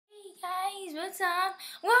what's up?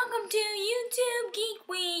 Welcome to YouTube Geek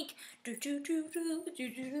Week.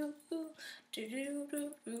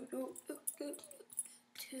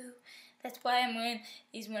 That's why I'm wearing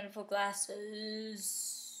these wonderful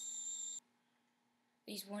glasses.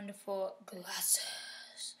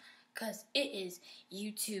 Because it is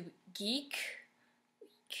YouTube Geek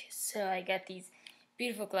Week. So I got these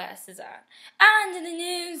beautiful glasses on. On to the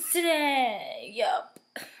news today. Yup.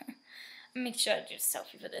 Make sure I do a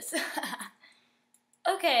selfie for this.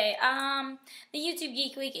 Okay, the YouTube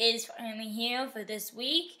Geek Week is finally here for this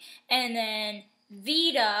week. And then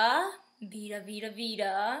Vlog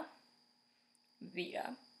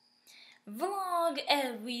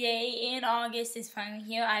every day in August is finally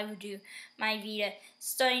here. I will do my Vita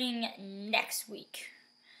starting next week.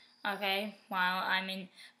 Okay, while I'm in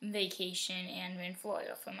vacation and in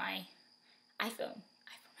Florida for my iPhone.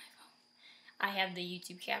 I have the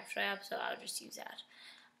YouTube Capture app, so I'll just use that.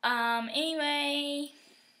 Anyway,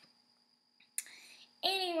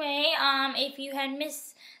 if you had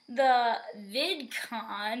missed the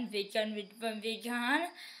VidCon,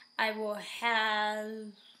 I will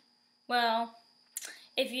have, well,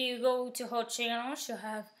 if you go to her channel, she'll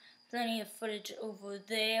have plenty of footage over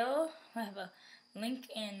there. I'll have a link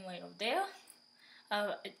in right over there.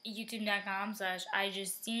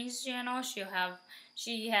 YouTube.com/iJustine's channel. She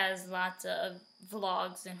has lots of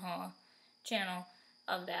vlogs in her channel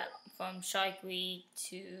of that, from Shark Week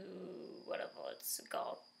to whatever it's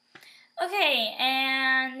called. Okay,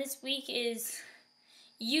 and this week is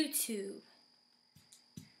YouTube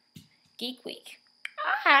Geek Week.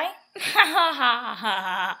 Hi.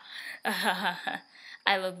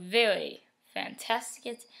 I look very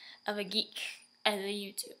fantastic of a geek as a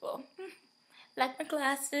YouTuber. Like my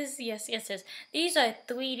glasses, yes. These are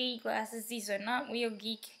 3D glasses. These are not real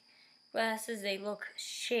geek glasses. They look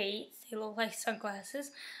shades. They look like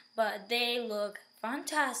sunglasses, but they look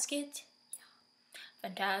fantastic.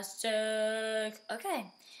 Fantastic.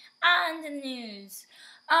 Okay, on the news.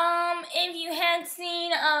 If you had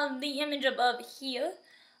seen the image above here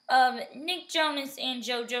of Nick Jonas and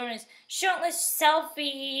Joe Jonas shirtless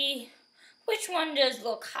selfie, which one does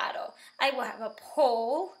look hotter? I will have a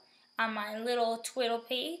poll on my little Twitter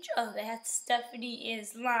page of that Stephanie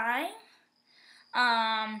is lying.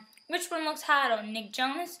 Which one looks hotter, Nick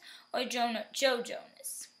Jonas or Joe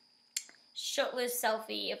Jonas? Shirtless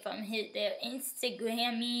selfie from their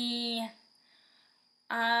Instagrammy.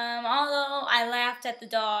 Although I laughed at the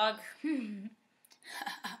dog.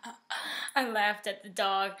 I laughed at the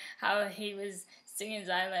dog, how he was singing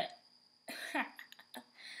silent.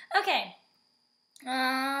 Okay.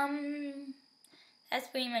 That's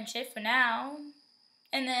pretty much it for now.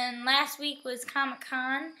 And then last week was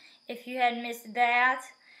Comic-Con. If you had missed that,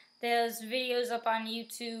 there's videos up on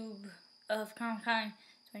YouTube of Comic-Con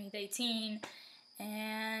 2013.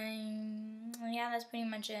 And yeah, that's pretty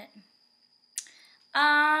much it.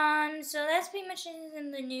 So that's pretty much it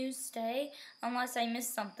in the news today. Unless I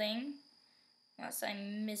missed something.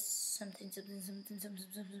 Something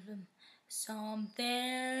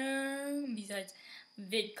besides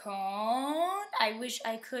VidCon. I wish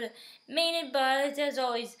I could have made it, but there's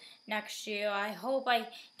always next year. I hope I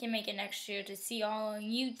can make it next year to see all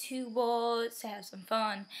YouTubers, have some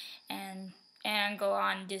fun, and go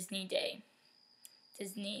on Disney Day.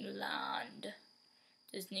 Disney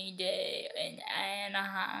Day in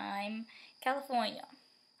Anaheim, California.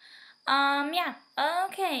 Yeah,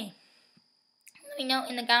 okay. Let me know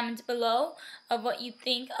in the comments below of what you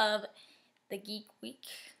think of the Geek Week,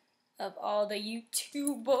 of all the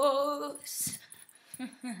YouTubers,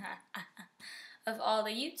 of all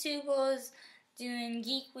the YouTubers doing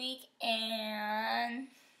Geek Week, and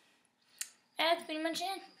that's pretty much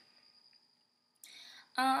it.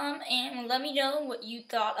 And let me know what you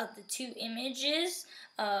thought of the two images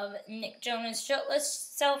of Nick Jonas shirtless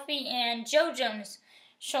selfie and Joe Jonas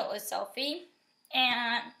shirtless selfie,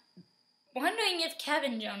 and wondering if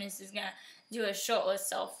Kevin Jonas is gonna do a shirtless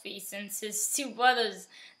selfie since his two brothers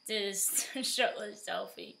did a shirtless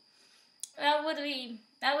selfie. That would be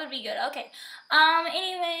good. Okay.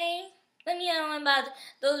 Anyway, let me know about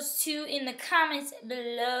those two in the comments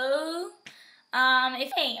below.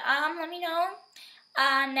 Let me know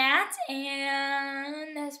on that,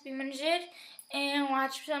 and that's pretty much it. And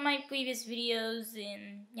watch some of my previous videos,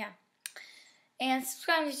 and yeah. And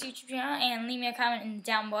subscribe to this YouTube channel, and leave me a comment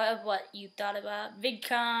down below of what you thought about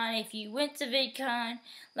VidCon. If you went to VidCon,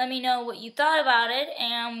 let me know what you thought about it,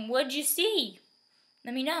 and what'd you see?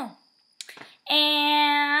 Let me know.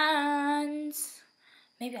 And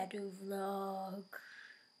maybe I'll do a vlog.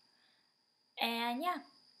 And yeah,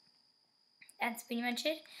 that's pretty much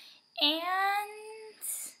it. And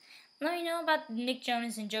let me know about Nick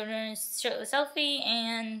Jonas and Joe Jonas shirtless selfie,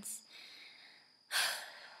 and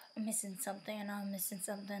I'm missing something. I know I'm missing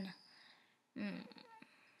something.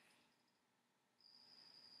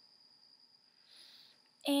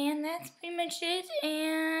 And that's pretty much it.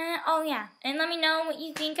 And oh yeah, and let me know what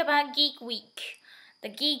you think about Geek Week. The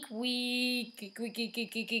Geek Week,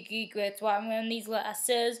 geek. That's why I'm wearing these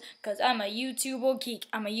glasses, cause I'm a YouTuber geek.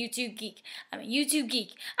 I'm a YouTube geek. I'm a YouTube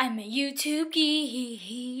geek. I'm a YouTube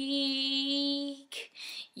geek.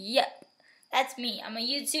 Yep, that's me. I'm a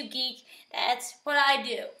YouTube geek. That's what I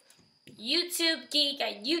do. YouTube geek.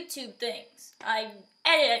 I YouTube things. I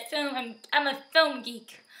edit. I film. I'm a film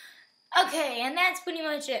geek. Okay, and that's pretty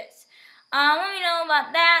much it. Let me know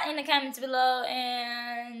about that in the comments below,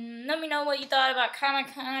 and let me know what you thought about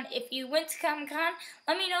Comic-Con. If you went to Comic-Con,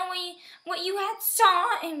 let me know what you had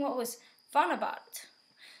saw and what was fun about it.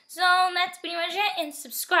 So that's pretty much it, and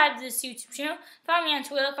subscribe to this YouTube channel. Follow me on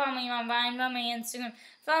Twitter, follow me on Vine, follow me on Instagram,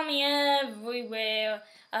 follow me everywhere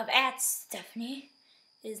of @StephanieIsLive.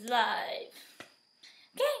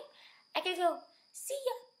 Okay, I gotta go. See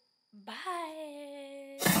ya.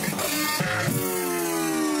 Bye.